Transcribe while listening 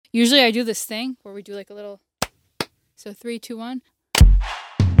Usually I do this thing where we do like a little... So 3, 2, 1.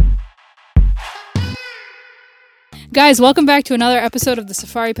 Guys, welcome back to another episode of the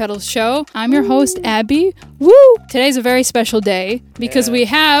Safari Pedals Show. I'm your host, Abby. Woo! Today's a very special day because we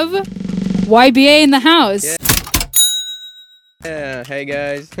have YBA in the house. Yeah, hey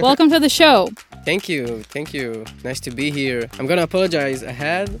guys. Welcome to the show. Thank you. Nice to be here. I'm gonna apologize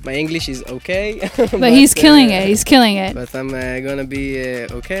ahead. My English is okay. But he's killing it. But I'm gonna be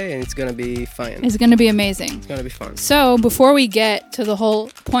okay, and it's gonna be fine. It's gonna be amazing. It's gonna be fun. So, before we get to the whole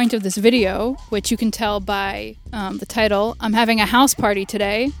point of this video, which you can tell by the title, I'm having a house party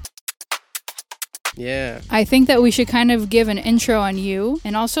today. Yeah. I think that we should kind of give an intro on you,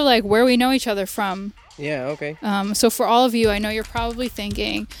 and also like where we know each other from. Yeah, okay. So for all of you, I know you're probably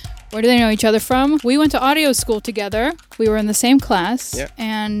thinking, where do they know each other from? We went to audio school together. We were in the same class. Yeah.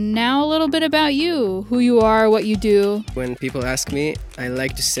 And now a little bit about you, who you are, what you do. When people ask me, I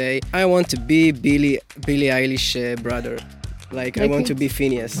like to say, I want to be Billie Eilish brother. Like I want to be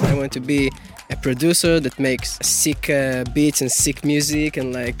Phineas. I want to be a producer that makes sick beats and sick music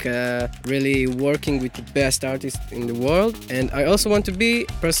and like really working with the best artists in the world. And I also want to be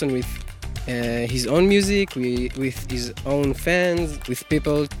a person with his own music, with his own fans, with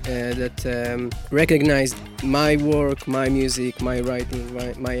people that recognize my work, my music, my writing,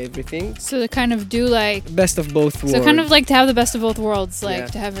 my everything. So to kind of do like... Best of both worlds. So kind of like to have the best of both worlds, like Yeah.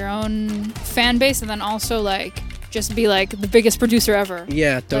 to have your own fan base and then also like just be like the biggest producer ever.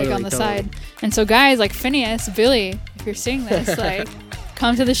 Yeah, totally. Like on the side. And so guys like Phineas, Billy, if you're seeing this, like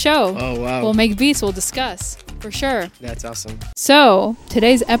come to the show. Oh, wow. We'll make beats, we'll discuss. For sure. That's awesome. So,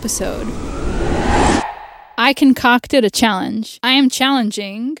 today's episode, I concocted a challenge. I am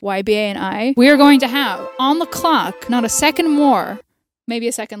challenging YBA and I. We are going to have on the clock, not a second more, maybe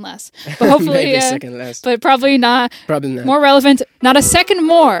a second less, but hopefully, Maybe a second less. but probably not. Probably not. More relevant, not a second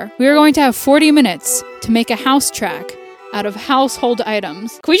more. We are going to have 40 minutes to make a house track out of household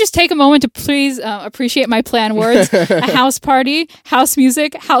items. Can we just take a moment to please appreciate my play on words? A house party, house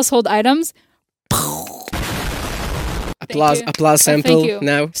music, household items. Applause sample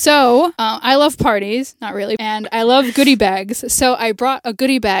now. So, I love parties, not really, and I love goodie bags. So I brought a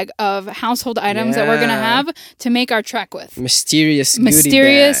goodie bag of household items that we're going to have to make our track with. Mysterious goodie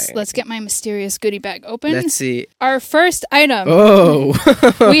bag. Let's get my mysterious goodie bag open. Let's see. Our first item. Oh.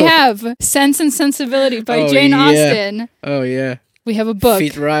 We have Sense and Sensibility by Jane Austen. Oh, yeah. We have a book.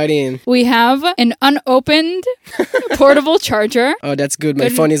 Fit right in. We have an unopened portable charger. Oh, that's good. My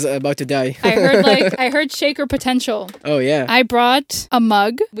phone is about to die. I heard shaker potential. Oh, yeah. I brought a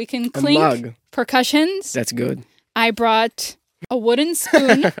mug. We can clink mug. Percussions. That's good. I brought a wooden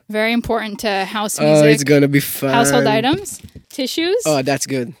spoon. Very important to house music. Oh, it's going to be fun. Household items. Tissues. Oh, that's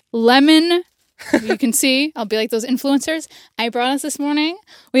good. Lemon. You can see. I'll be like those influencers. I brought us this morning.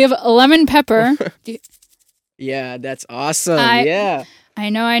 We have lemon pepper. Yeah, that's awesome. Yeah. I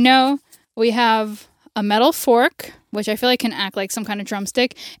know. We have a metal fork, which I feel like can act like some kind of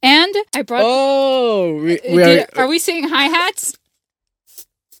drumstick. And I brought... Oh! Are we seeing hi-hats?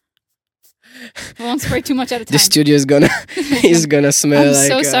 We won't spray too much at a time. The studio is gonna smell I'm like...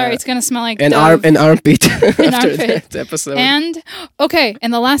 so sorry. It's gonna smell like an armpit after that episode. And, okay,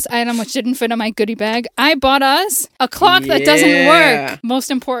 and the last item, which didn't fit in my goodie bag, I bought us a clock that doesn't work. Most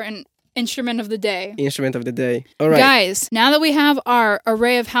important instrument of the day. All right. Guys, now that we have our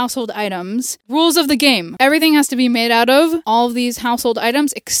array of household items, rules of the game. Everything has to be made out of all of these household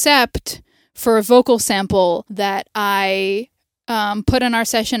items except for a vocal sample that I put in our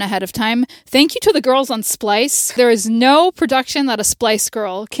session ahead of time. Thank you to the girls on Splice. There is no production that a Splice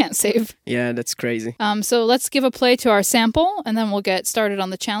girl can't save. Yeah, that's crazy. So let's give a play to our sample and then we'll get started on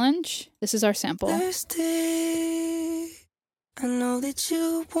the challenge. This is our sample. Thirsty. I know that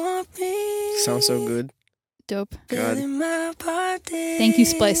you want me. Sounds so good. Dope. God. Thank you,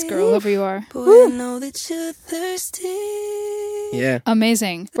 Splice Girl, whoever you are. Boy, I know that you're thirsty. Yeah.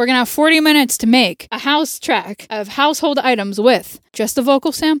 Amazing. We're going to have 40 minutes to make a house track of household items with just the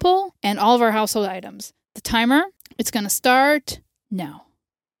vocal sample and all of our household items. The timer, it's going to start now.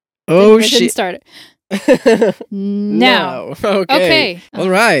 Oh, shit. Didn't start it. Now. Okay. All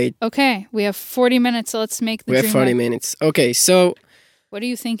right. Okay. We have 40 minutes, so let's make the We have 40 work. minutes. Okay, so... What are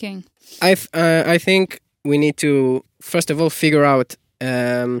you thinking? I think we need to, first of all, figure out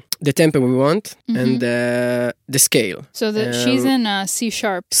the tempo we want and the scale. So she's in C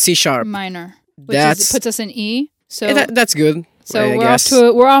sharp. C sharp. Minor. Which puts us in E. So yeah, that's good. So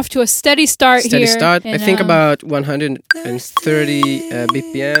we're off to a steady start here. Steady start. I think about 130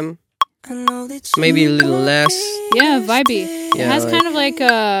 BPM. Maybe a little less. Yeah, vibey. Yeah, it has kind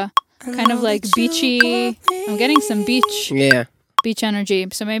of like beachy. I'm getting some beach. Yeah. Beach energy.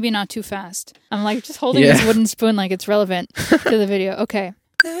 So maybe not too fast. I'm like just holding this wooden spoon like it's relevant to the video. Okay.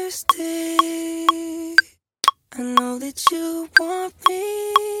 Thirsty, I know that you want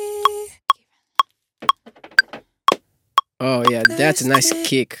me. Oh yeah, that's a nice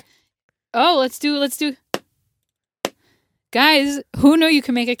kick. Oh, let's do. Guys, who knew you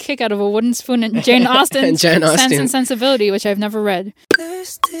can make a kick out of a wooden spoon in Jane Austen's Sense and Sensibility, which I've never read.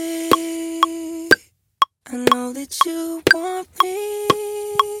 Thirsty, I know that you want me.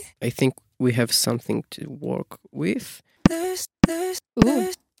 I think we have something to work with.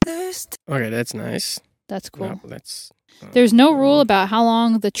 Ooh. Okay, that's nice. That's cool. Well, there's no rule about how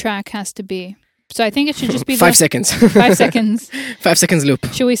long the track has to be. So I think it should just be 5 seconds. 5 seconds. 5 seconds loop.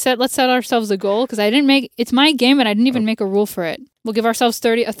 Should we let's set ourselves a goal? Because it's my game and I didn't even make a rule for it. We'll give ourselves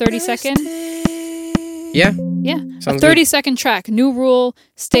 30 second. Yeah? Yeah. Sounds a 30-second track. New rule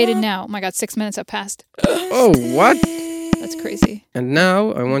stated now. Oh my God, 6 minutes have passed. Oh, what? That's crazy. And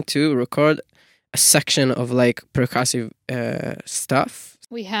now I want to record a section of like percussive stuff.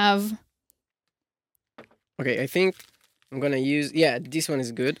 We have... Okay, I think I'm going to use... Yeah, this one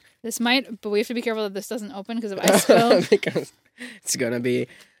is good. This might... But we have to be careful that this doesn't open because if I spill... Because it's going to be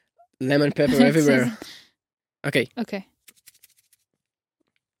lemon pepper everywhere. Okay. Okay.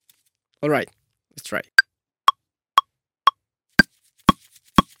 All right. Let's try.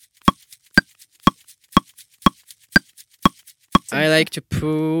 I like to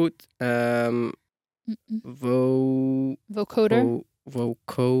put vocoder.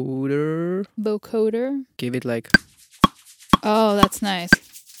 Vocoder. Give it like... Oh, that's nice.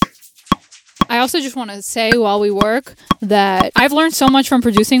 I also just want to say while we work that I've learned so much from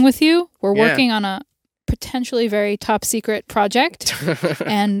producing with you. We're working on a potentially very top secret project.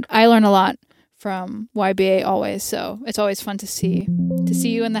 And I learn a lot from YBA always. So it's always fun to see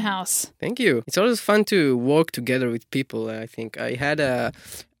you in the house. Thank you. It's always fun to work together with people. I think I had a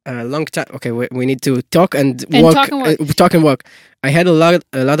long time. Okay, we need to talk and work. Talk and work. I had a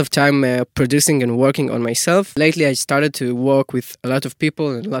lot of time producing and working on myself. Lately, I started to work with a lot of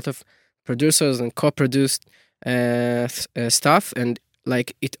people and a lot of producers and co-produced stuff, and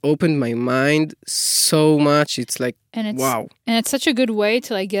like it opened my mind so much. It's like wow, and it's such a good way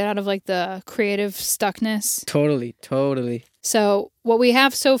to like get out of like the creative stuckness. Totally. So what we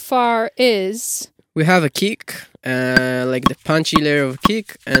have so far is we have a kick, like the punchy layer of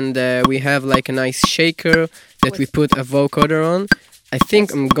kick, and we have like a nice shaker that we put a vocoder on. I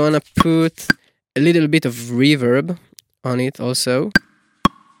think I'm gonna put a little bit of reverb on it also.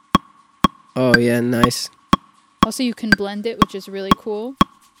 Oh yeah, nice. Also, you can blend it, which is really cool.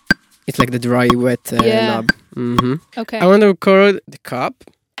 It's like the dry, wet knob. Mm-hmm. Okay. I want to record the cup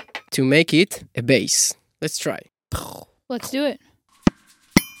to make it a bass. Let's try. Let's do it.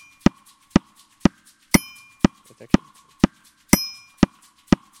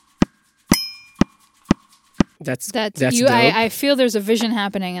 That's you. I feel there's a vision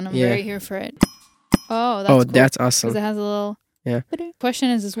happening, and I'm very here for it. Oh, that's cool. That's awesome. Because it has a little... Yeah. Question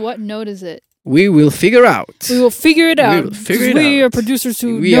is what note is it? We will figure out. We will figure it out. We are producers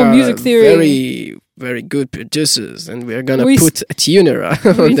who know music theory. Very, very good producers, and we're gonna put a tuner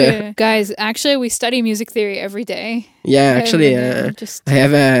on there. Guys, actually, we study music theory every day. Yeah, actually, I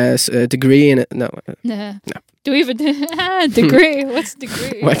have a degree in it. No. Do we have a degree? What's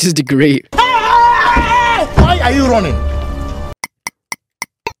degree? What is degree? Why are you running?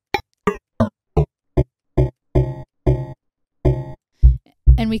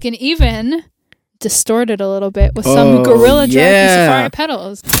 And we can even distort it a little bit with some Gorilla Drive Safari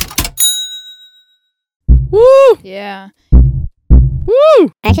pedals. Woo! Yeah.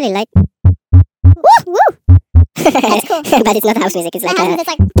 Woo! I actually like... Woo! Woo! That's cool. But it's not house music. It's like... It's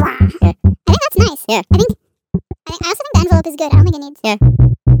like... Yeah. I think that's nice. Yeah. I also think the envelope is good. I don't think it needs... Yeah.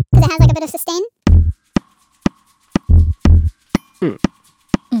 Because it has like a bit of sustain.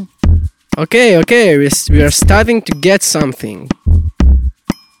 Okay. We are starting to get something.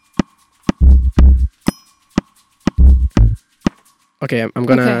 Okay, I'm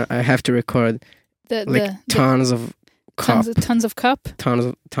gonna... Okay. I have to record tons of cup. Tons of cup? Tons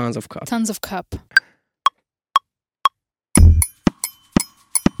of cup. Tons of cup.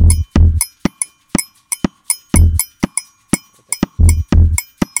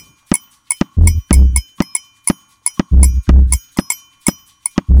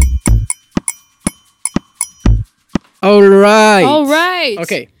 All right.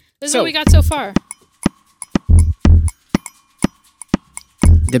 Okay. This is what we got so far.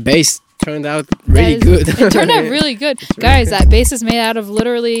 The bass turned out really good. It turned out really good. Guys, that bass is made out of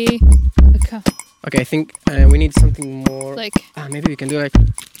literally a cup. Okay, I think we need something more. Like... maybe we can do like...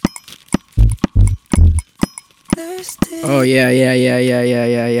 thirsty. Oh yeah.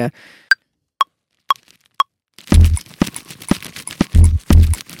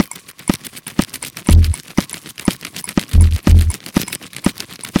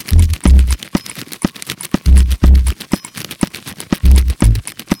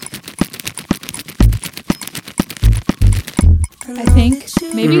 I think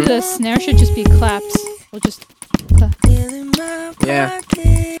maybe the snare should just be claps. We'll just. Yeah.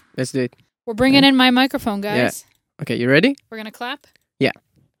 Let's do it. We're bringing in my microphone, guys. Yeah. Okay, you ready? We're gonna clap. Yeah.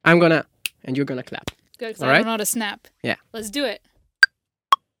 I'm gonna, and you're gonna clap. Good, because All I right? don't know how to snap. Yeah. Let's do it.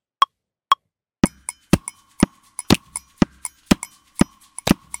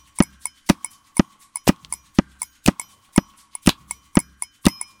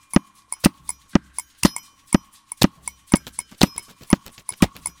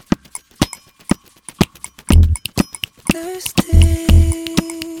 Thirsty.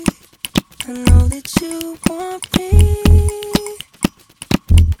 I know that you want me.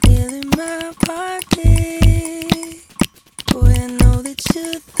 Feel in my pocket. Boy, I know that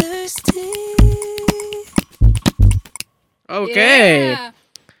you're thirsty. Okay. Yeah.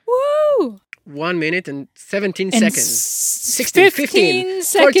 Woo! 1 minute and 17 And seconds. 16, 15,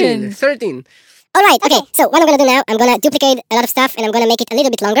 14, 13. Alright, okay, so what I'm gonna do now, I'm gonna duplicate a lot of stuff and I'm gonna make it a little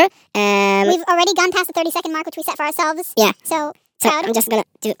bit longer. We've already gone past the 30-second mark, which we set for ourselves. Yeah. So I'm just gonna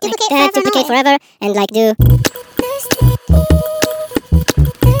do duplicate forever, and like do.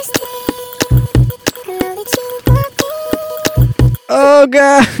 Oh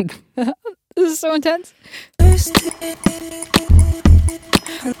god. This is so intense.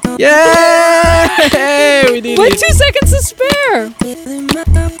 Yeah! Hey, we did With it. 2 seconds to spare.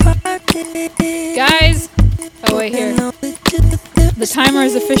 Guys. Oh, wait, here. The timer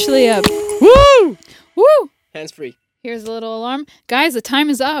is officially up. Woo! Woo! Hands free. Here's a little alarm. Guys, the time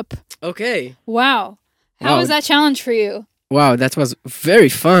is up. Okay. Wow. How Wow. was that challenge for you? Wow, that was very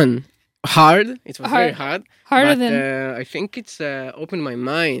fun. Hard. It was very hard. Harder but, than... I think it's opened my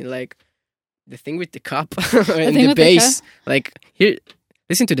mind. Like the thing with the cup and thing the with the bass. Like here,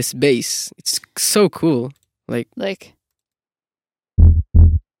 listen to this bass. It's so cool. Like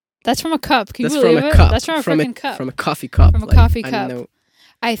that's from a cup. Can you that's believe from a it? cup. That's from a freaking cup. From a coffee cup. From a coffee I cup. don't know.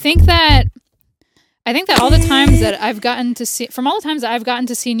 I think that all the times that I've gotten to see, from all the times that I've gotten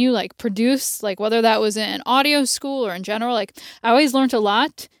to see you like produce, like whether that was in audio school or in general, like I always learned a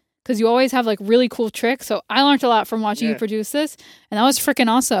lot because you always have like really cool tricks. So I learned a lot from watching you produce this, and that was freaking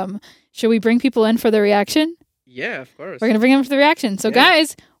awesome. Should we bring people in for the reaction? Yeah, of course. We're gonna bring them for the reaction. So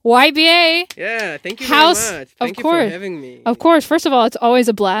guys, YBA. Yeah, thank you House, very much. of Thank you course. for having me. Of course. First of all, it's always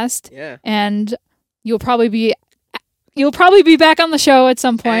a blast. Yeah. And you'll probably be back on the show at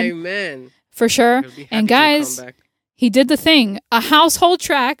some point. Amen. For sure. We'll be happy And to guys, come back. he did the thing. A household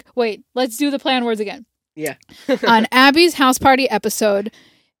track. Wait, let's do the play on words again. Yeah. On Abby's house party episode,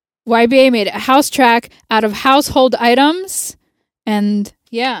 YBA made a house track out of household items. And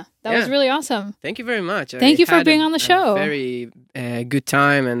yeah, that was really awesome. Thank you very much. Thank you for being on the show. Very good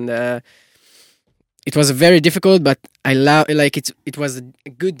time, and it was very difficult, but I love it was a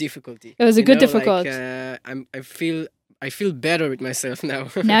good difficulty. It was a good difficult. I feel better with myself now.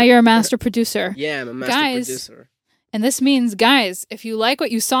 Now you're a master producer. Yeah, I'm a master producer. And this means, guys, if you like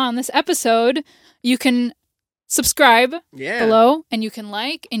what you saw in this episode, you can subscribe below, and you can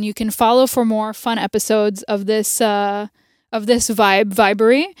like, and you can follow for more fun episodes of this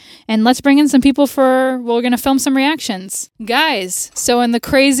vibery. And let's bring in some people we're going to film some reactions. Guys, so in the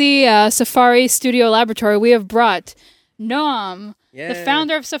crazy Safari Studio Laboratory, we have brought Noam, the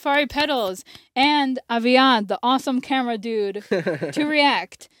founder of Safari Pedals, and Aviad, the awesome camera dude, to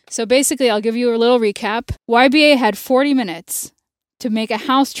react. So basically, I'll give you a little recap. YBA had 40 minutes to make a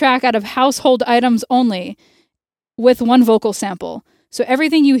house track out of household items only with one vocal sample. So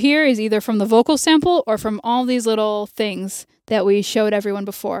everything you hear is either from the vocal sample or from all these little things that we showed everyone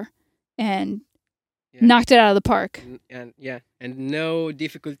before, and knocked it out of the park. And no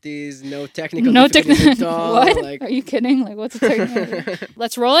difficulties, no technical difficulties at all. What? Like... Are you kidding? Like, what's the technical?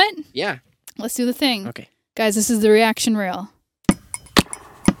 Let's roll it? Yeah. Let's do the thing. Okay. Guys, this is the reaction reel.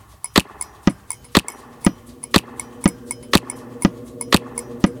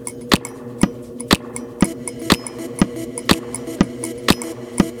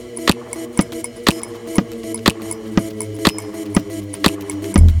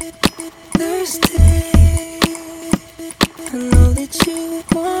 I know that you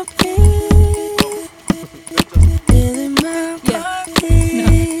want me. Feel in my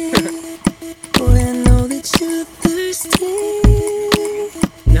pocket. Boy, I know that you're thirsty.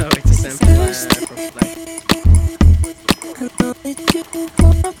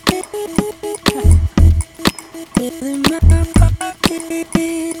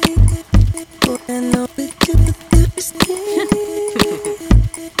 I know that you're thirsty.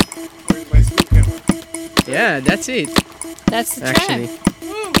 Yeah, that's it. That's the Actually.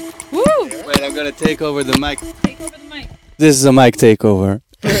 track. Woo! Wait, I'm gonna take over the mic. Take over the mic. This is a mic takeover.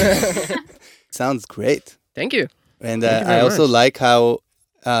 Sounds great. Thank you. And Thank you very I also much. like how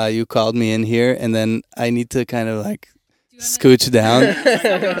you called me in here, and then I need to kind of like scooch down.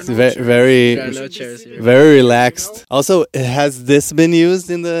 It's very, There are no chairs here. very relaxed. Also, has this been used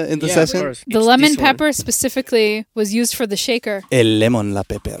in the Yeah, of session? course. The It's lemon this one. pepper specifically was used for the shaker. El lemon la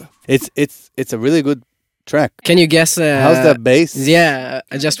pepper. It's a really good track. Can you guess? How's that bass? Yeah,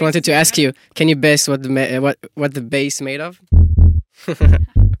 I just wanted to ask you. Can you guess what the bass made of?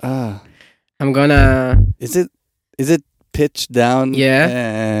 Ah, I'm gonna is it pitched down?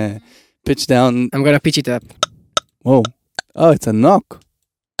 Yeah. Pitched down. I'm gonna pitch it up. Whoa. Oh, it's a knock.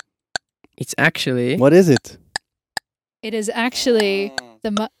 It's actually What is it? It is actually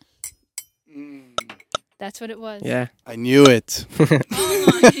the That's what it was. yeah. I knew it.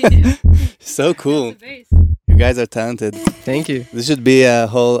 So cool. You guys are talented. Thank you. This should be a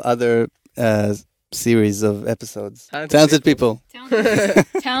whole other series of episodes. Talented people.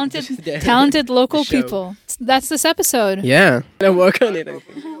 Talented local Show. people. That's this episode. Yeah. I work on it.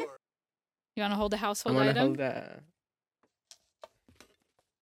 You want to hold a I'm household gonna item? hold